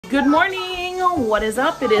Good morning. What is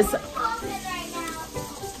up? It is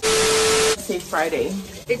say Friday.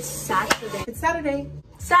 It's Saturday. It's Saturday.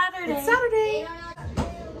 Saturday. It's Saturday.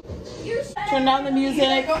 Turn down the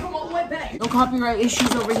music. No copyright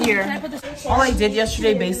issues over here. All I did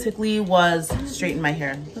yesterday basically was straighten my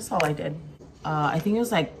hair. That's all I did. I think it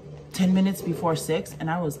was like 10 minutes before 6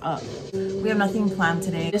 and I was up. We have nothing planned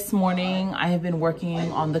today. This morning I have been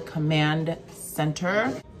working on the command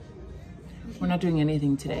center. We're not doing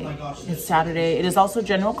anything today. It's Saturday. It is also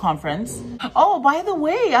general conference. Oh, by the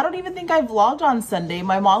way, I don't even think I vlogged on Sunday.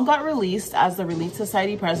 My mom got released as the Relief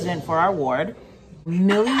Society president for our ward.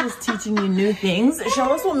 Mili is teaching you new things.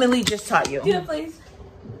 Show us what Mili just taught you. Do it, please.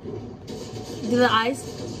 Do the eyes.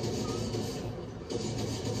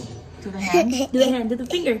 Do the hand. Do the hand. Do the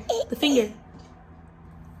finger. The finger.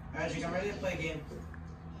 Alright, you got ready to play a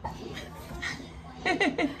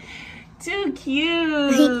game. Too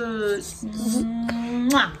cute.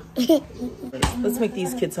 Mwah. Let's make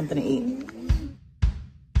these kids something to eat.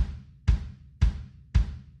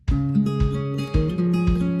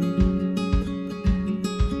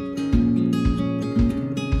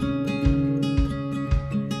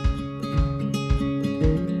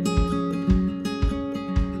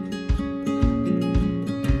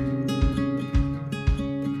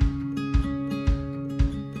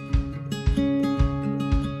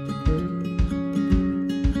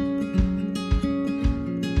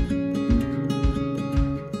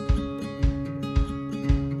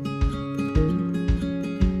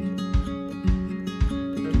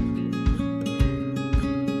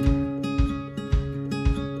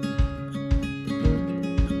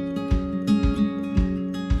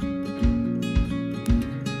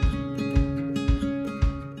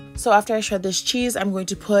 So after I shred this cheese, I'm going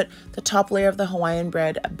to put the top layer of the Hawaiian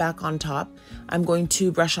bread back on top. I'm going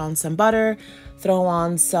to brush on some butter, throw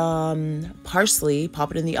on some parsley,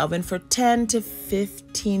 pop it in the oven for 10 to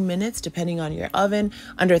 15 minutes, depending on your oven,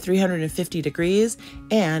 under 350 degrees.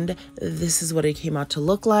 And this is what it came out to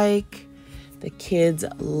look like. The kids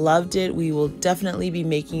loved it. We will definitely be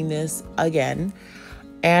making this again.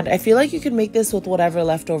 And I feel like you could make this with whatever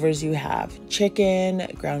leftovers you have. Chicken,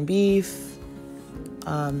 ground beef,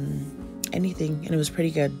 anything, and it was pretty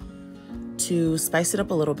good. To spice it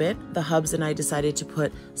up a little bit, the hubs and I decided to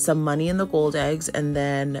put some money in the gold eggs and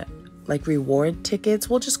then like reward tickets.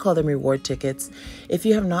 We'll just call them reward tickets. If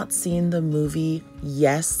you have not seen the movie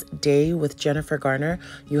Yes Day with Jennifer Garner,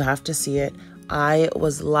 you have to see it. I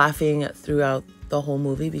was laughing throughout the whole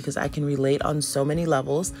movie because I can relate on so many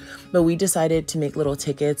levels, but we decided to make little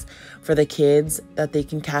tickets for the kids that they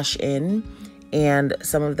can cash in. And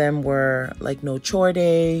some of them were like no chore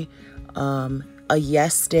day, a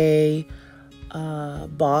yes day,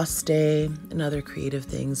 boss day, and other creative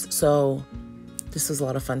things. So this was a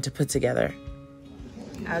lot of fun to put together.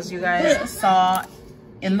 As you guys saw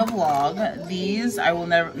in the vlog, these I will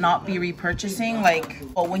not be repurchasing.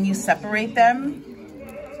 Like, but when you separate them,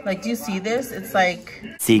 like, do you see this? It's like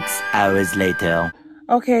 6 hours later.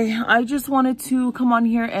 Okay, I just wanted to come on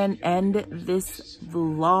here and end this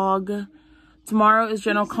vlog. Tomorrow is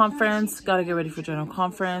general conference. Gotta get ready for general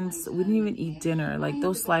conference. We didn't even eat dinner. Like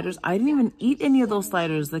those sliders, I didn't even eat any of those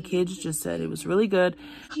sliders. The kids just said it was really good.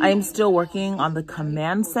 I am still working on the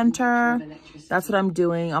command center. That's what I'm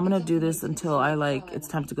doing. I'm gonna do this until it's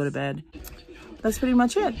time to go to bed. That's pretty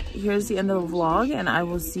much it. Here's the end of the vlog, and I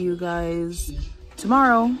will see you guys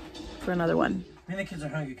tomorrow for another one. I think the kids are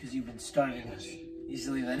hungry because you've been starving us.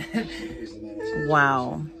 Easily then.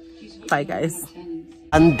 Wow. Bye, guys.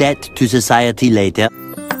 Undead to society later.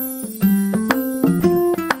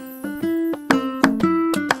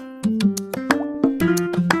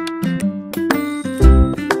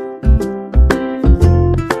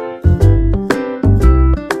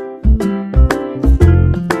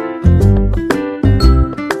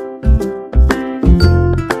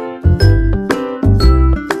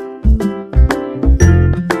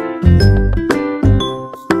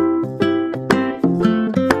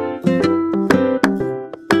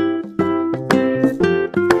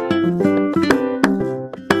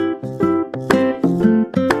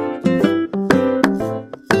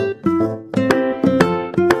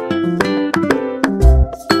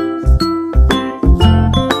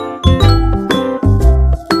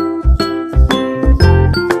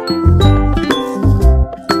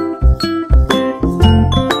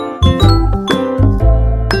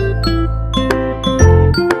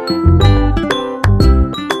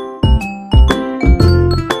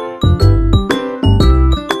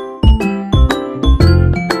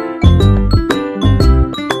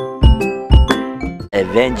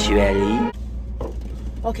 Eventually.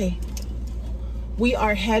 Okay, we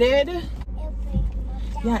are headed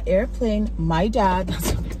Yeah, airplane. My dad.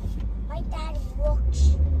 My daddy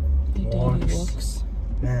walks. My daddy walks.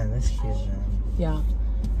 Man, this kid, man. Yeah.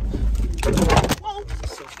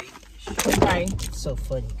 It's so baby. Sorry. It's so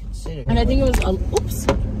funny considering. And I think it was a, oops.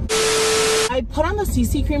 I put on the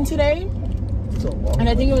CC cream today. So long. And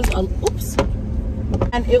I think it was a, oops.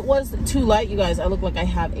 And it was too light, you guys. I look like I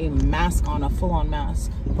have a mask on, a full-on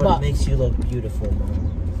mask. But it makes you look beautiful, Mom.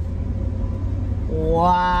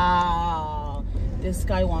 Wow. This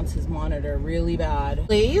guy wants his monitor really bad.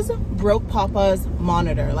 Blaze broke Poppa's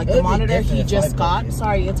monitor. Like the monitor he just got.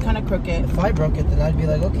 Sorry, it's kind of crooked. If I broke it, then I'd be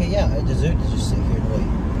like, okay, yeah, I deserve to just sit here and wait.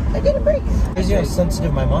 I didn't break it. Here's how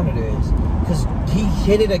sensitive my monitor is. Because he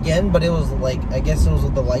hit it again, but it was like, I guess it was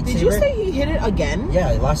with the lightsaber. Did you say he hit it again?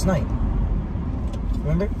 Yeah, last night.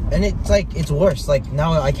 Remember? And it's like, it's worse. Like,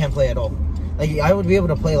 now I can't play at all. Like, I would be able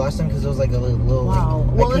to play last time because it was like a little wow.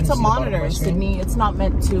 Like, well, it's a monitor, Sidney. It's not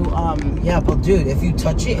meant to, Yeah, but dude, if you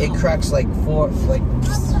touch it, it cracks like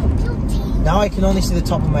now I can only see the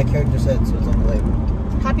top of my character's head, so it's unbelievable.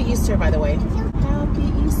 Happy Easter, by the way. Happy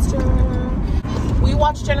Easter. We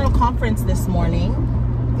watched General Conference this morning.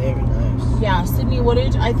 Very nice. Yeah, Sidney, what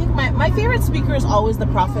did I think my favorite speaker is always the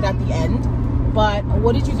prophet at the end. But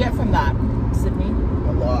what did you get from that, Sidney?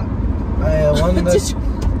 A lot.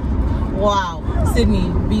 Wow,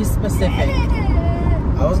 Sidney, be specific.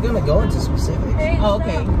 I was gonna go into specifics. Oh,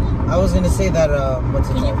 okay. I was gonna say that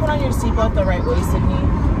Can you put on your seatbelt the right way, Sidney?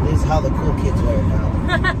 This is how the cool kids wear it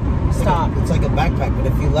now. Stop. It's like a backpack, but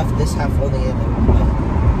if you left this half only in,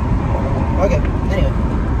 okay. Anyway,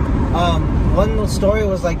 one story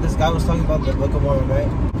was like this guy was talking about the Book of Mormon,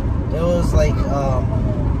 right? It was like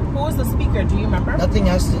who was the speaker? Do you remember? Nothing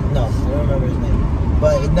has to. No, I don't remember his name.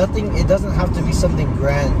 But it doesn't have to be something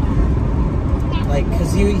grand. Like,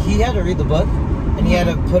 cause he had to read the book, and he had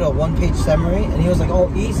to put a one-page summary, and he was like,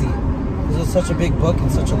 "Oh, easy," because it was such a big book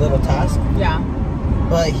and such a little task. Yeah.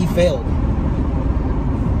 But he failed,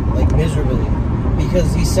 like miserably,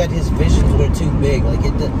 because he said his visions were too big. Like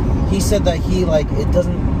he said that it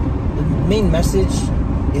doesn't. The main message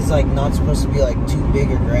is like not supposed to be like too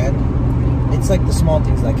big or grand. It's like the small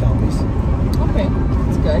things that count, basically. Okay,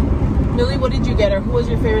 that's good. Mili, what did you get, or who was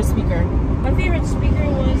your favorite speaker? My favorite speaker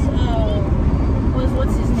was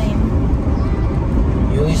what's his name?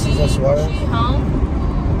 Ulysses Suarez. Chi Hong.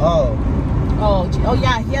 Oh,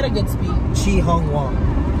 yeah, he had a good speech. Chi Hong Wong.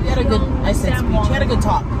 He had a good. I said speech. He had a good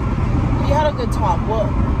talk. He had a good talk. Well,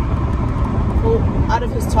 out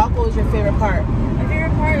of his talk, what was your favorite part? My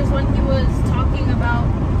favorite part is when he was talking about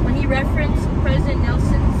when he referenced President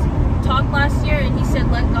Nelson's talk last year, and he said,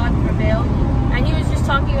 "Let God prevail," and he was just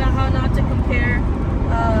talking about how not to compare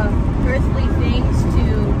earthly things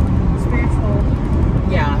to spiritual.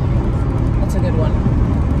 Yeah, that's a good one.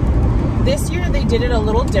 This year they did it a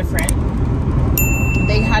little different.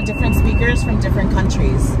 They had different speakers from different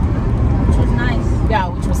countries. Which was nice. Yeah,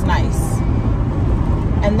 which was nice.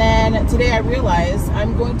 And then today I realized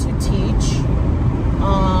I'm going to teach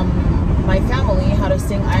my family how to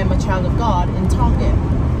sing I Am a Child of God in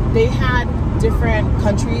Tongan. They had different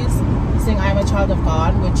countries sing I Am a Child of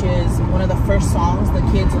God, which is one of the first songs the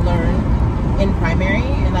kids learn in primary,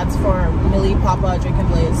 and that's for Mili, Poppa, Drakey, and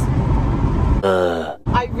Blaze.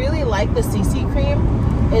 I really like the CC cream.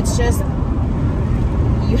 It's just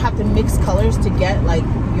you have to mix colors to get like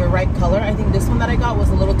your right color. I think this one that I got was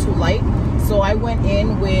a little too light, so I went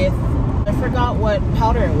in with, I forgot what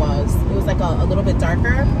powder it was. It was like a little bit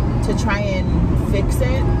darker to try and fix it,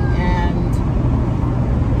 and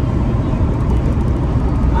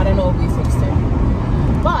I don't know if we fixed it.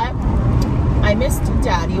 But I missed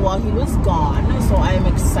Daddy while he was gone, so I am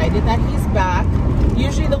excited that he's back.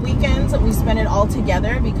 Usually the weekends we spend it all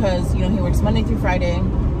together because, you know, he works Monday through Friday,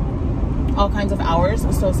 all kinds of hours.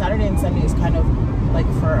 So Saturday and Sunday is kind of like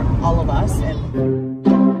for all of us. And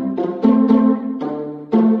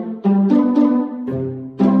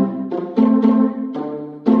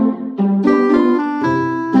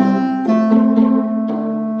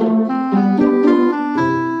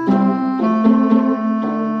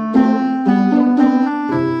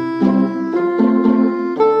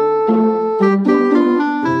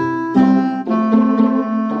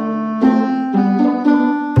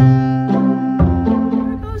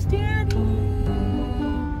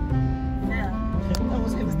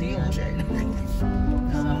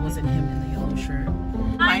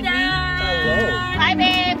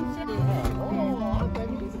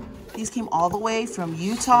all the way from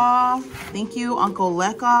Utah. Thank you, Uncle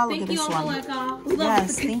Leka. Look at this one.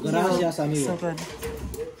 Yes, thank you. So good.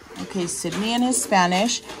 Okay, Sidney and his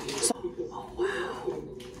Spanish. So, oh, wow.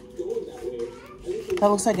 That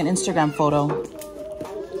looks like an Instagram photo.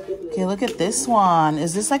 Okay, look at this one.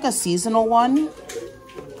 Is this like a seasonal one?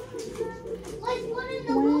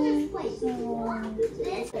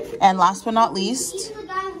 And last but not least,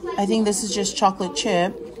 I think this is just chocolate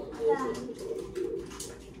chip.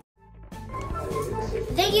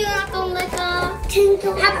 Thank you, Uncle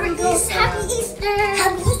Milika. Happy Easter. Happy Easter.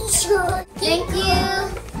 Happy Easter. Thank you.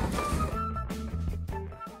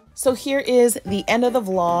 So here is the end of the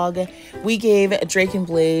vlog. We gave Drake and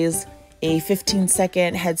Blaze a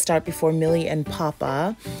 15-second head start before Mili and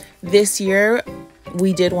Poppa. This year,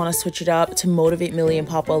 we did want to switch it up to motivate Mili and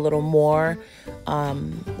Poppa a little more.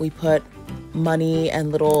 We put money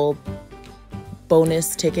and little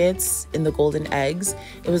bonus tickets in the golden eggs.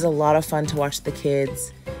 It was a lot of fun to watch the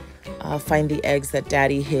kids find the eggs that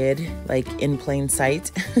Daddy hid, like in plain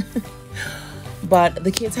sight. But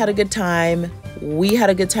the kids had a good time. We had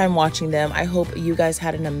a good time watching them. I hope you guys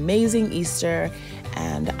had an amazing Easter,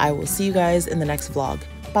 and I will see you guys in the next vlog.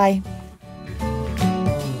 Bye.